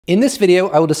In this video,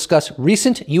 I will discuss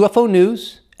recent UFO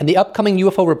news and the upcoming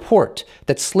UFO report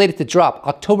that's slated to drop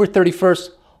October 31st,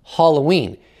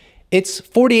 Halloween. It's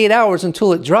 48 hours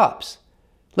until it drops.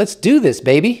 Let's do this,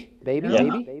 baby.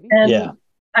 And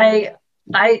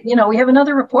we have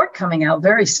another report coming out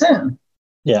very soon.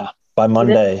 Yeah, by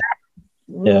Monday.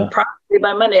 Probably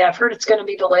by Monday. I've heard it's going to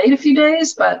be delayed a few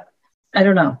days, but I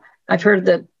don't know. I've heard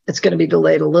that it's going to be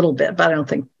delayed a little bit, but I don't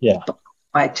think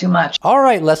by too much. All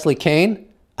right, Leslie Kane.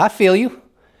 I feel you.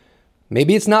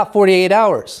 Maybe it's not 48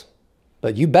 hours,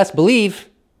 but you best believe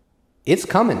it's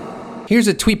coming. Here's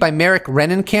a tweet by Merrick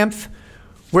Rennenkampf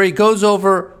where he goes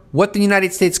over what the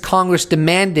United States Congress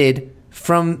demanded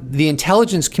from the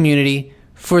intelligence community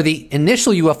for the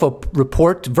initial UFO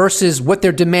report versus what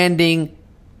they're demanding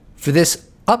for this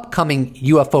upcoming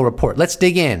UFO report. Let's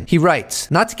dig in. He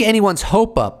writes, not to get anyone's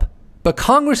hope up, but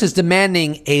Congress is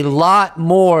demanding a lot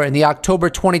more in the October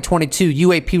 2022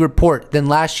 UAP report than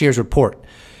last year's report.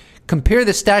 Compare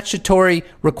the statutory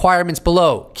requirements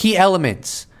below. Key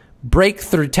elements,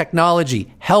 breakthrough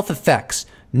technology, health effects,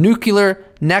 nuclear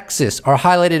nexus are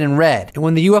highlighted in red. And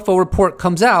when the UFO report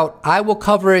comes out, I will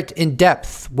cover it in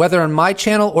depth, whether on my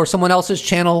channel or someone else's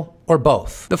channel or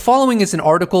both. The following is an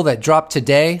article that dropped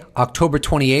today, October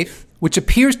 28th, which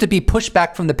appears to be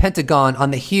pushback from the Pentagon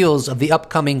on the heels of the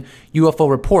upcoming UFO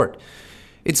report.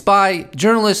 It's by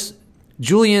journalist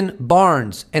Julian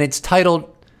Barnes, and it's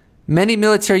titled, "Many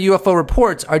military UFO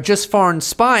reports are just foreign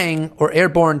spying or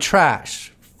airborne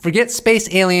trash. Forget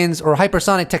space aliens or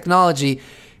hypersonic technology.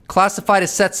 Classified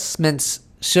assessments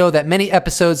show that many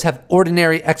episodes have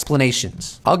ordinary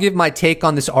explanations." I'll give my take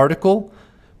on this article,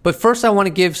 but first I want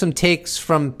to give some takes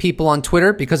from people on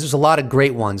Twitter because there's a lot of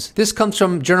great ones. This comes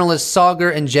from journalists Sagar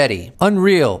and Jetty.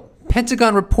 Unreal.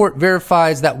 Pentagon report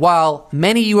verifies that while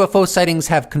many UFO sightings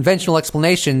have conventional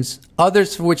explanations,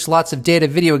 others for which lots of data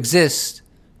video exists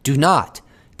do not.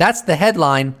 That's the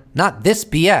headline, not this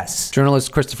BS.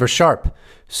 Journalist Christopher Sharp.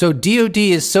 So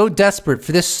DOD is so desperate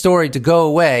for this story to go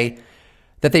away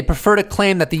that they prefer to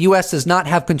claim that the U.S. does not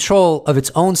have control of its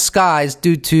own skies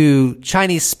due to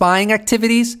Chinese spying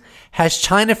activities? Has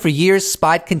China for years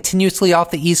spied continuously off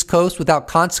the East Coast without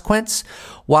consequence,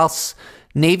 whilst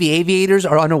Navy aviators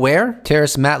are unaware?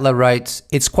 Terrace Matla writes,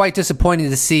 "It's quite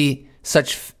disappointing to see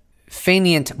such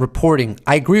faineant reporting.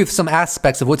 I agree with some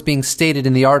aspects of what's being stated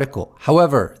in the article.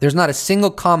 However, there's not a single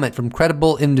comment from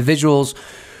credible individuals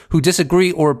who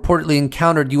disagree or reportedly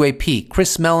encountered UAP.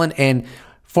 Chris Mellon and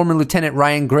former Lieutenant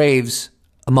Ryan Graves,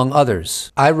 among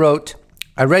others." I wrote,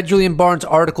 "I read Julian Barnes'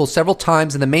 article several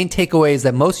times and the main takeaway is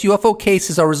that most UFO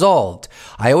cases are resolved.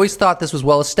 I always thought this was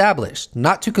well established.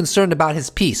 Not too concerned about his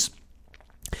piece.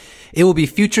 It will be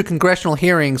future congressional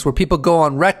hearings where people go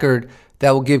on record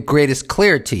that will give greatest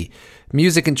clarity."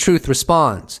 Music and Truth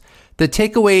responds, "The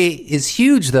takeaway is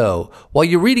huge though. While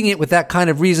you're reading it with that kind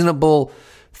of reasonable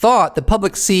thought, the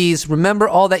public sees, remember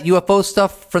all that UFO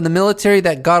stuff from the military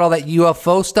that got all that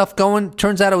UFO stuff going?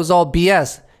 Turns out it was all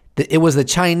BS. It was the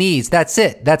Chinese. That's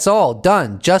it. That's all.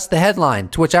 Done. Just the headline."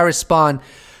 To which I respond,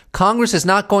 Congress is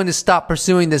not going to stop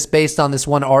pursuing this based on this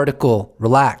one article.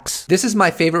 Relax. This is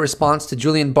my favorite response to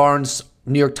Julian Barnes'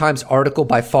 New York Times article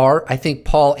by far. I think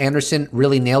Paul Anderson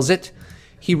really nails it.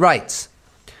 He writes,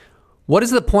 "What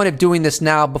is the point of doing this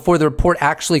now before the report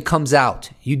actually comes out?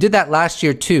 You did that last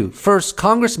year too. First,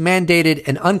 Congress mandated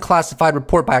an unclassified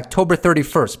report by October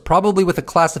 31st, probably with a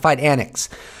classified annex.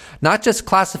 Not just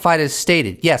classified as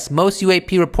stated. Yes, most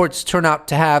UAP reports turn out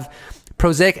to have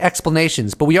prosaic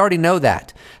explanations, but we already know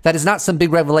that. That is not some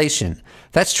big revelation.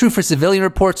 That's true for civilian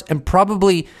reports and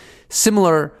probably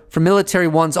similar for military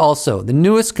ones also. The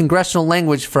newest congressional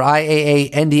language for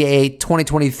IAA NDAA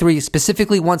 2023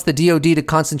 specifically wants the DoD to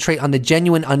concentrate on the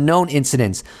genuine unknown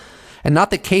incidents and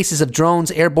not the cases of drones,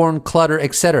 airborne clutter,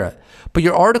 etc. But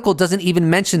your article doesn't even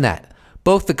mention that.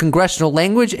 Both the congressional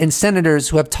language and senators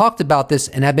who have talked about this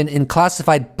and have been in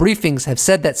classified briefings have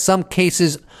said that some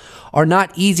cases are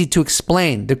not easy to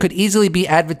explain. There could easily be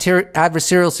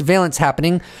adversarial surveillance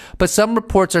happening, but some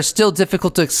reports are still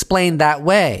difficult to explain that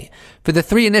way. For the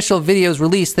 3 initial videos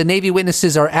released, the Navy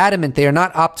witnesses are adamant they are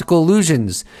not optical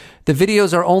illusions. The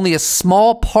videos are only a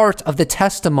small part of the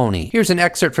testimony." Here's an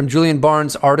excerpt from Julian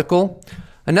Barnes' article.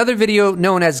 "Another video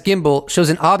known as gimbal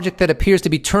shows an object that appears to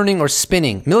be turning or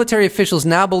spinning. Military officials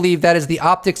now believe that is the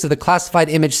optics of the classified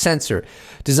image sensor,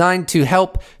 designed to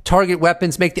help target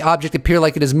weapons make the object appear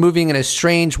like it is moving in a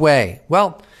strange way."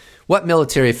 Well, what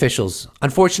military officials?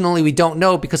 Unfortunately, we don't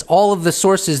know because all of the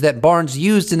sources that Barnes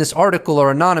used in this article are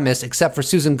anonymous except for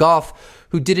Susan Goff,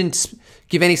 who didn't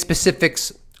give any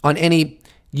specifics on any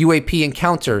UAP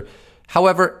encounter.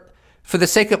 However, For the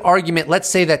sake of argument, let's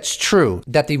say that's true,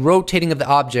 that the rotating of the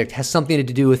object has something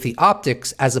to do with the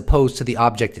optics as opposed to the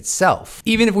object itself.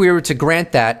 Even if we were to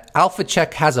grant that, Alpha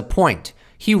Check has a point.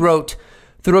 He wrote,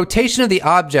 "The rotation of the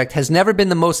object has never been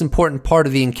the most important part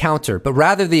of the encounter, but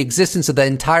rather the existence of the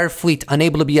entire fleet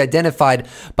unable to be identified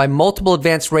by multiple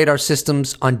advanced radar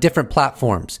systems on different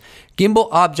platforms. Gimbal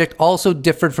object also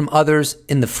differed from others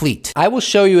in the fleet." I will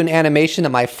show you an animation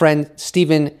that my friend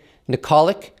Stephen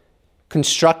Nikolic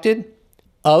constructed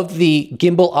of the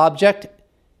gimbal object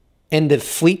and the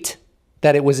fleet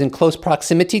that it was in close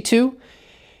proximity to.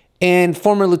 And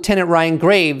former Lieutenant Ryan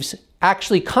Graves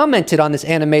actually commented on this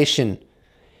animation.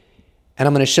 And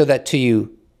I'm going to show that to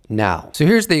you now. So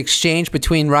here's the exchange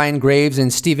between Ryan Graves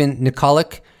and Stephen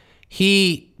Nikolic.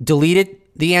 He deleted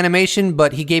the animation,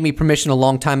 but he gave me permission a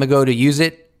long time ago to use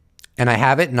it. And I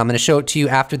have it, and I'm going to show it to you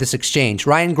after this exchange.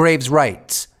 Ryan Graves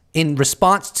writes, in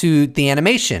response to the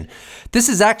animation, "This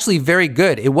is actually very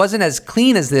good. It wasn't as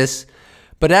clean as this,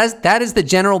 but as that is the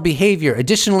general behavior.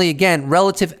 Additionally, again,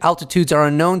 relative altitudes are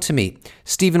unknown to me."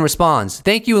 Stephen responds,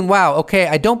 "Thank you and wow. Okay,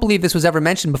 I don't believe this was ever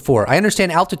mentioned before. I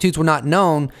understand altitudes were not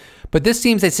known, but this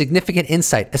seems a significant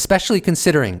insight, especially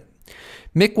considering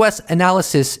Mick West's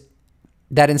analysis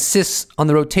that insists on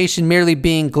the rotation merely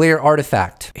being glare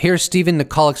artifact." Here's Stephen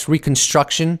Nikolic's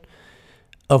reconstruction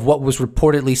of what was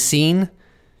reportedly seen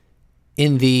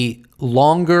in the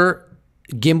longer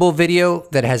gimbal video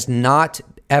that has not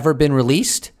ever been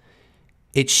released.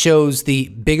 It shows the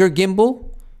bigger gimbal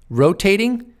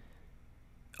rotating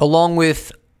along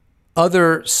with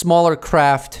other smaller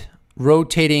craft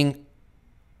rotating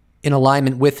in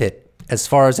alignment with it, as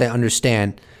far as I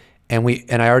understand. And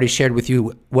I already shared with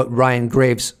you what Ryan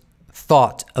Graves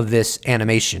thought of this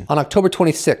animation. On October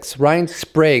 26th, Ryan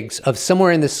Spriggs of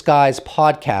Somewhere in the Skies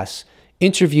podcast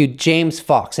interviewed James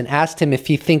Fox and asked him if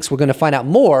he thinks we're going to find out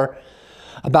more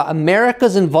about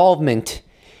America's involvement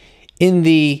in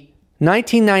the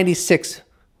 1996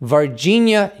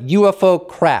 Virginia UFO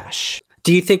crash.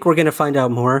 Do you think we're going to find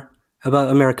out more about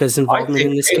America's involvement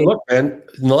in this case? Look, man,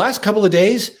 in the last couple of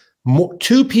days,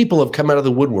 two people have come out of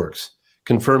the woodworks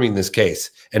confirming this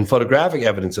case and photographic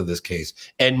evidence of this case,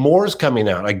 and more is coming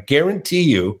out. I guarantee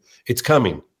you it's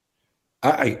coming.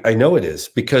 I know it is,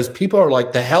 because people are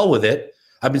like, the hell with it.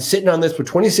 I've been sitting on this for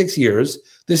 26 years.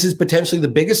 This is potentially the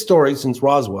biggest story since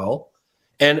Roswell,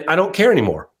 and I don't care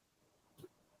anymore.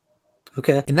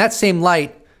 Okay. In that same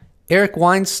light, Eric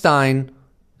Weinstein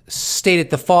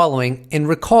stated the following, and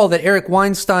recall that Eric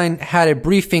Weinstein had a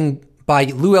briefing by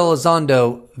Lou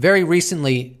Elizondo very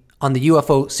recently on the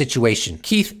UFO situation.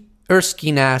 Keith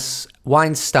Erskine asks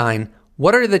Weinstein,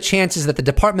 "What are the chances that the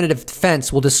Department of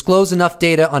Defense will disclose enough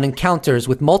data on encounters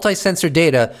with multi-sensor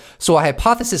data so a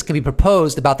hypothesis can be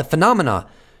proposed about the phenomena?"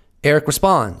 Eric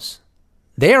responds,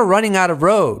 "They are running out of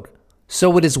road,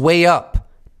 so it is way up.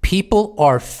 People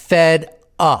are fed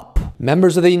up."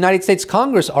 Members of the United States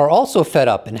Congress are also fed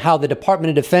up in how the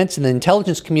Department of Defense and the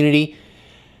intelligence community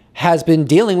has been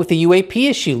dealing with the UAP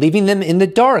issue, leaving them in the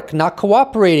dark, not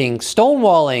cooperating,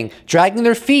 stonewalling, dragging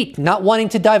their feet, not wanting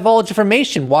to divulge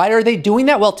information. Why are they doing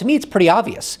that? Well, to me, it's pretty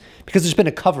obvious, because there's been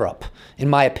a cover-up, in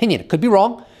my opinion. It could be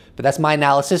wrong, but that's my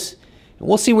analysis. And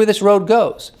we'll see where this road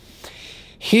goes.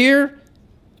 Here,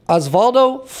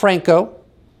 Osvaldo Franco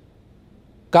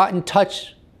got in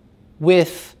touch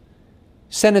with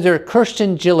Senator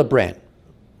Kirsten Gillibrand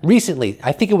recently.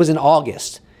 I think it was in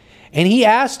August. And he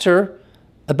asked her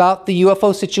about the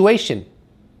UFO situation.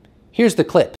 Here's the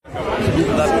clip.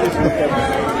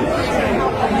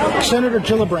 Senator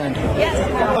Gillibrand,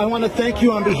 I want to thank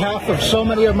you on behalf of so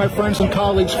many of my friends and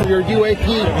colleagues for your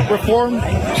UAP reform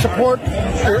support.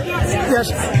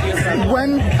 Yes.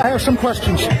 I have some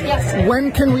questions. Yes.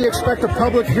 When can we expect a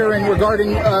public hearing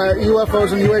regarding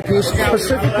UFOs and UAPs,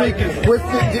 specifically with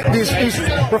these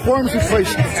reforms in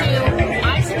place?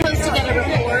 I'm supposed to get a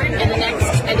report in the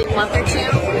next, I think, month or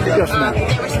two. Yes, ma'am.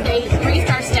 They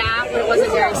briefed our staff, but it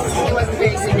wasn't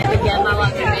very significant, not a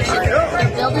lot of information.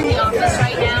 They're building the office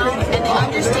right now, and they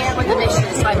understand what the mission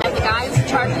is. So I met the guy who's in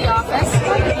charge of the office.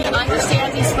 He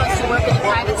understands he's supposed to work in the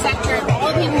private sector, and all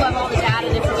the people who have all the data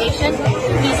and information.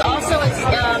 He's also asked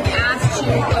to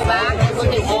go back and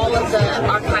look at all of the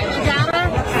archival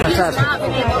data. He's not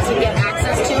been able to get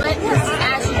access to it, because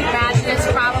as you can imagine, it's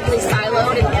probably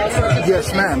siloed and all sorts of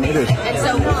Yes, ma'am, it is. And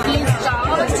so his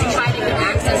job is to try to get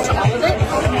access to all of it.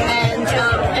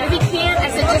 And if he can't, I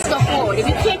said, just go forward. If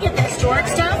you can't get the historic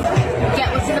stuff,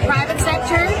 get what's in the private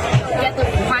sector, get the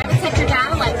private sector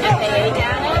data, like FAA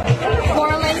data,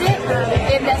 correlate it,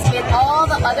 investigate all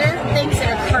the other things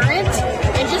that are current,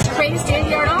 and just create a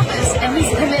state-of-the-art office. And he's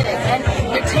committed. And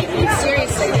they're taking it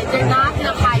seriously. They're not going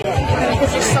to hide it,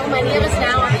 because there's so many of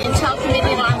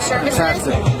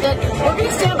fantastic. We're going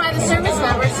to stand by the service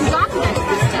members who document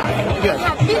this stuff. They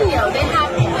have video, they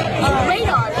have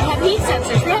radar, they have heat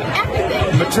sensors, they have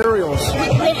everything. Materials.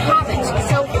 They have it.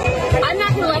 So I'm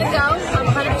not going to let it go. I'm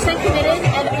 100% committed.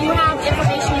 And if you have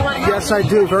information you want to help, Yes, I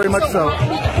do, very much so.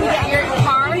 Your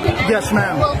card. Yes,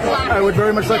 ma'am. I would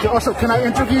very much like to. Also, can I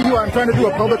interview you? I'm trying to do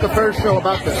a public affairs show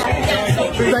about this.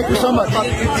 Thank you so much.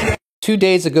 2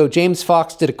 days ago, James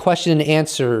Fox did a question and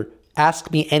answer,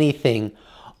 Ask Me Anything,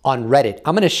 on Reddit.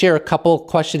 I'm going to share a couple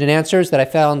question and answers that I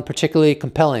found particularly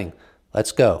compelling.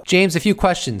 Let's go. James, a few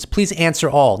questions. Please answer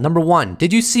all. Number 1,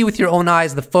 did you see with your own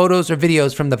eyes the photos or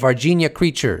videos from the Varginha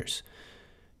creatures?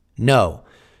 No.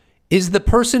 Is the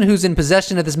person who's in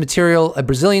possession of this material a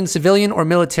Brazilian civilian or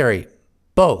military?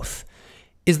 Both.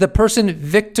 Is the person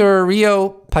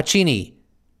Victorio Pacini?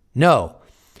 No.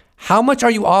 How much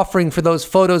are you offering for those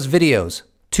photos, videos?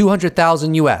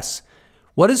 200,000 US.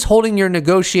 What is holding your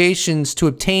negotiations to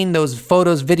obtain those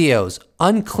photos, videos?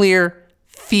 Unclear.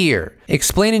 Fear.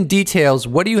 Explain in details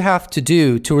what do you have to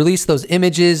do to release those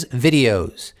images,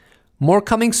 videos. More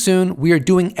coming soon. We are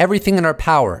doing everything in our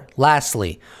power.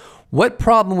 Lastly, what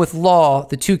problem with law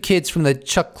the 2 kids from the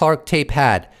Chuck Clark tape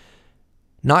had?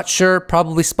 Not sure,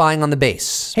 probably spying on the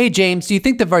base. Hey James, do you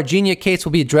think the Varginha case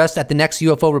will be addressed at the next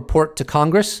UFO report to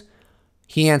Congress?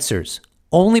 He answers,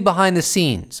 only behind the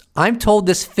scenes. I'm told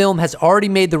this film has already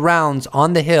made the rounds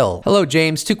on the Hill. Hello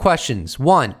James, 2 questions.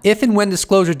 1, if and when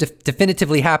disclosure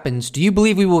definitively happens, do you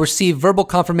believe we will receive verbal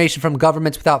confirmation from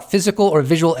governments without physical or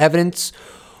visual evidence?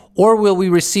 Or will we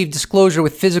receive disclosure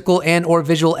with physical and or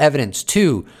visual evidence?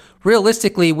 2,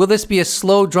 realistically, will this be a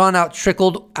slow, drawn-out,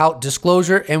 trickled-out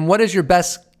disclosure? And what is your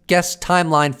best guess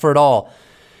timeline for it all?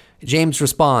 James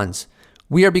responds,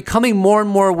 we are becoming more and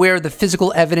more aware of the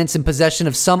physical evidence in possession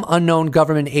of some unknown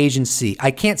government agency.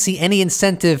 I can't see any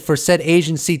incentive for said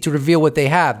agency to reveal what they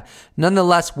have.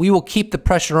 Nonetheless, we will keep the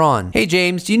pressure on. Hey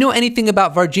James, do you know anything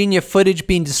about Varginha footage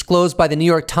being disclosed by the New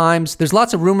York Times? There's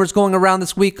lots of rumors going around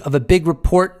this week of a big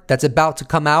report that's about to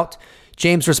come out.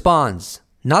 James responds,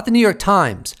 not the New York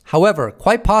Times. However,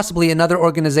 quite possibly another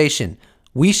organization.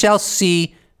 We shall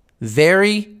see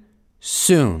very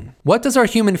soon. What does our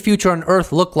human future on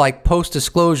Earth look like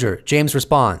post-disclosure? James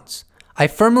responds, I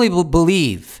firmly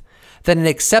believe that an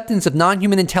acceptance of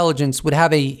non-human intelligence would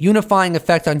have a unifying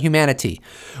effect on humanity.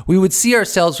 We would see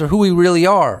ourselves for who we really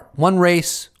are, one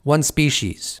race, one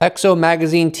species. Exo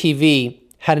Magazine TV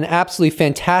had an absolutely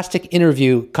fantastic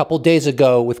interview a couple days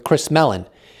ago with Chris Mellon.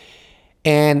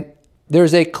 And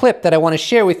there's a clip that I want to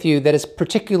share with you that is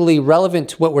particularly relevant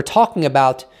to what we're talking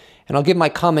about, and I'll give my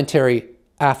commentary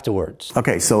afterwards.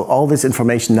 Okay, so all this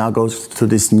information now goes to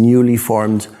this newly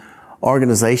formed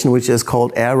organization, which is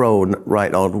called Arrow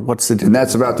right now. What's it? And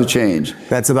that's about to change.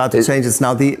 That's about to change. It's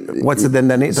now the, what's it then?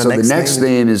 The next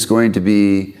name is going to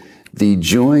be the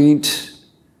Joint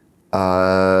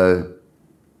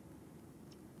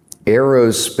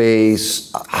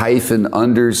Aerospace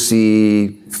Undersea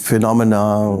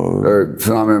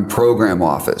Phenomenon Program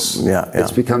Office. Yeah.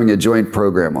 It's becoming a joint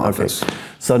program office. Okay.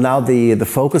 So now the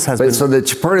focus has been... So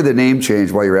part of the name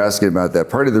change, while you're asking about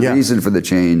that, part of the reason for the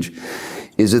change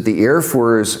is that the Air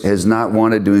Force has not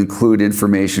wanted to include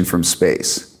information from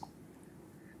space.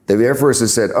 The Air Force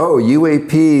has said, oh,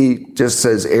 UAP just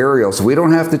says aerial, so we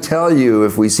don't have to tell you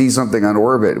if we see something on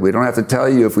orbit. We don't have to tell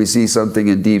you if we see something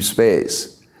in deep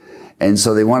space. And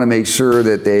so they want to make sure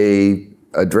that they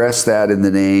address that in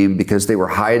the name because they were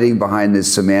hiding behind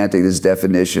this semantic, this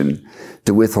definition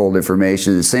to withhold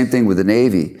information. The same thing with the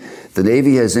Navy. The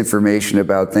Navy has information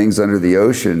about things under the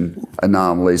ocean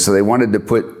anomalies, so they wanted to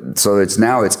put, so it's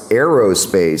now it's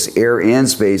aerospace, air and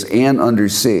space and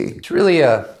undersea. It's really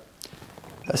a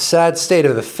sad state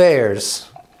of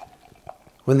affairs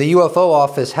when the UFO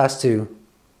office has to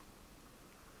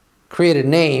create a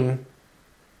name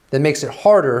that makes it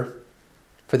harder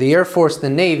for the Air Force and the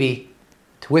Navy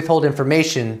to withhold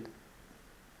information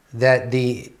that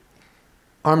the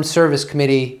Armed Service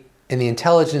Committee and the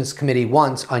Intelligence Committee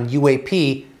wants on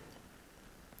UAP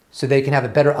so they can have a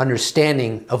better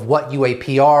understanding of what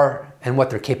UAP are and what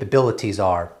their capabilities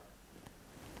are.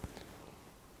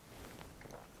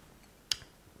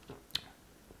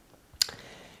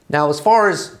 Now, as far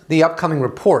as the upcoming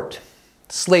report,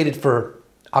 slated for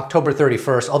October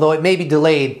 31st, although it may be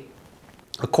delayed,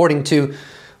 according to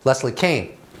Leslie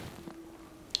Kane.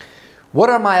 What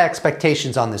are my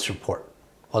expectations on this report?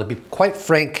 Well, to be quite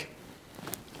frank,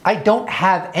 I don't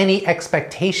have any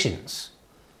expectations.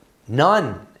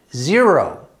 None.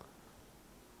 Zero.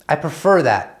 I prefer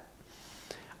that.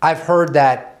 I've heard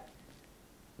that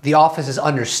the office is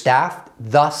understaffed,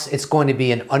 thus it's going to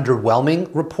be an underwhelming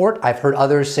report. I've heard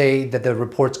others say that the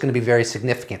report's going to be very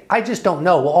significant. I just don't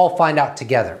know. We'll all find out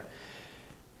together.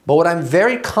 But what I'm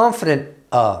very confident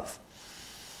of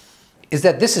is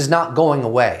that this is not going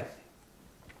away.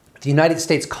 The United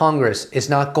States Congress is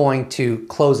not going to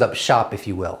close up shop, if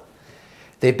you will.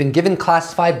 They've been given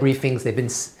classified briefings.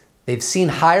 They've seen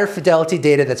higher fidelity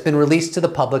data that's been released to the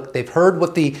public. They've heard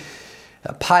what the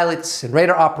pilots and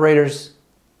radar operators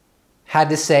had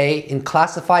to say in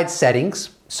classified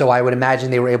settings. So I would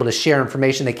imagine they were able to share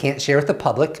information they can't share with the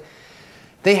public.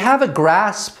 They have a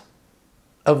grasp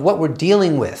of what we're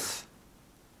dealing with.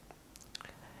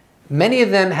 Many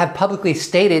of them have publicly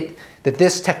stated that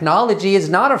this technology is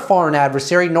not a foreign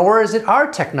adversary, nor is it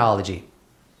our technology.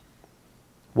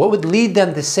 What would lead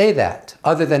them to say that,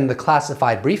 other than the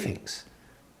classified briefings?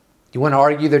 You want to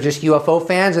argue they're just UFO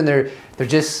fans and they're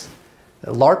just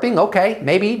LARPing? Okay,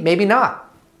 maybe not.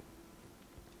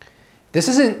 This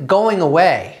isn't going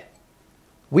away.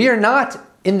 We are not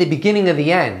in the beginning of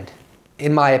the end,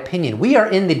 in my opinion. We are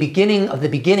in the beginning of the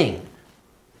beginning.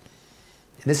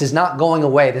 And this is not going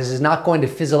away. This is not going to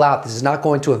fizzle out. This is not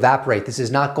going to evaporate. This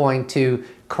is not going to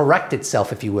correct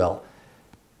itself, if you will.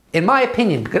 In my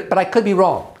opinion, but I could be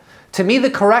wrong. To me,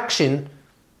 the correction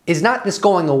is not this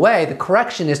going away. The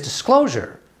correction is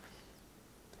disclosure.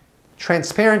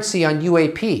 Transparency on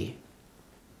UAP.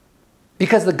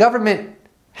 Because the government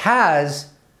has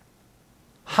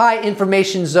high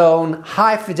information zone,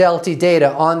 high fidelity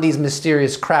data on these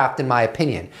mysterious craft, in my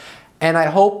opinion. And I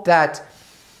hope that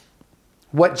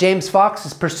what James Fox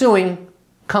is pursuing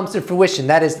comes to fruition.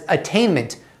 That is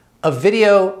attainment of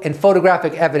video and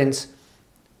photographic evidence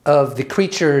of the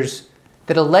creatures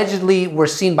that allegedly were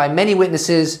seen by many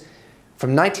witnesses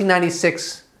from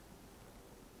 1996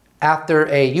 after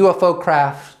a UFO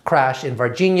crash in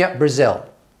Varginha, Brazil.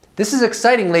 This is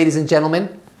exciting, ladies and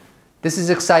gentlemen. This is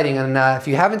exciting, and if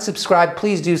you haven't subscribed,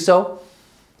 please do so,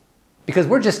 because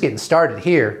we're just getting started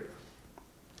here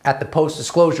at the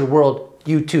Post-Disclosure World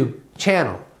YouTube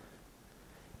channel.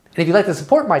 And if you'd like to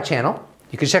support my channel,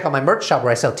 you can check out my merch shop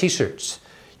where I sell t-shirts.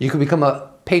 You can become a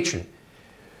patron.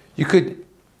 You could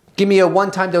give me a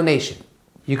one-time donation.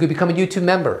 You could become a YouTube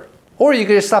member. Or you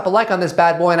could just slap a like on this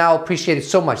bad boy and I'll appreciate it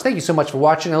so much. Thank you so much for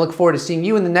watching. I look forward to seeing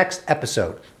you in the next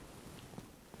episode.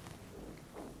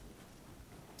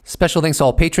 Special thanks to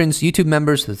all patrons, YouTube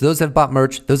members, those that have bought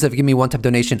merch, those that have given me a one-time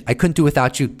donation. I couldn't do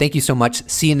without you. Thank you so much.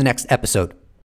 See you in the next episode.